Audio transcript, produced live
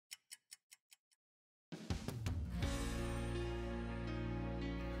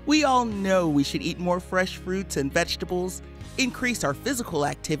We all know we should eat more fresh fruits and vegetables, increase our physical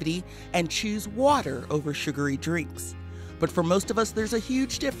activity, and choose water over sugary drinks. But for most of us, there's a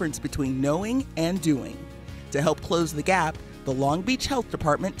huge difference between knowing and doing. To help close the gap, the Long Beach Health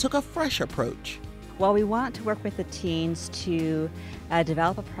Department took a fresh approach. Well, we want to work with the teens to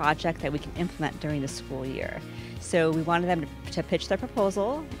develop a project that we can implement during the school year. So we wanted them to pitch their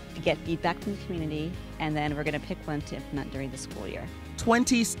proposal, to get feedback from the community, and then we're going to pick one to implement during the school year.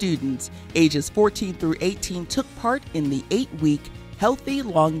 20 students, ages 14 through 18, took part in the 8-week Healthy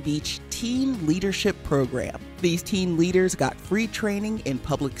Long Beach Teen Leadership Program. These teen leaders got free training in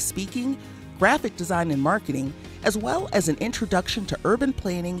public speaking, graphic design and marketing, as well as an introduction to urban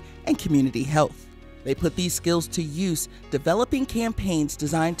planning and community health. They put these skills to use, developing campaigns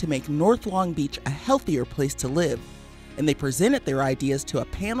designed to make North Long Beach a healthier place to live. And they presented their ideas to a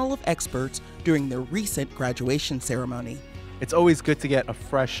panel of experts during their recent graduation ceremony. It's always good to get a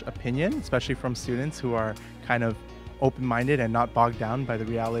fresh opinion, especially from students who are kind of open-minded and not bogged down by the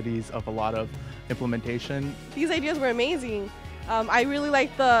realities of a lot of implementation. These ideas were amazing. I really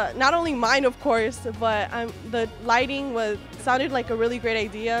liked not only mine, of course, but the lighting sounded like a really great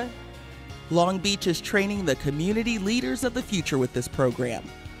idea. Long Beach is training the community leaders of the future with this program,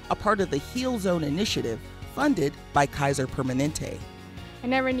 a part of the Heal Zone initiative funded by Kaiser Permanente. I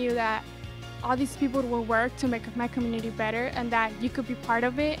never knew that all these people will work to make my community better and that you could be part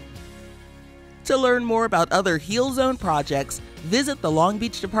of it. To learn more about other Heal Zone projects, visit the Long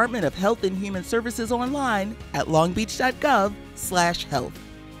Beach Department of Health and Human Services online at longbeach.gov/health.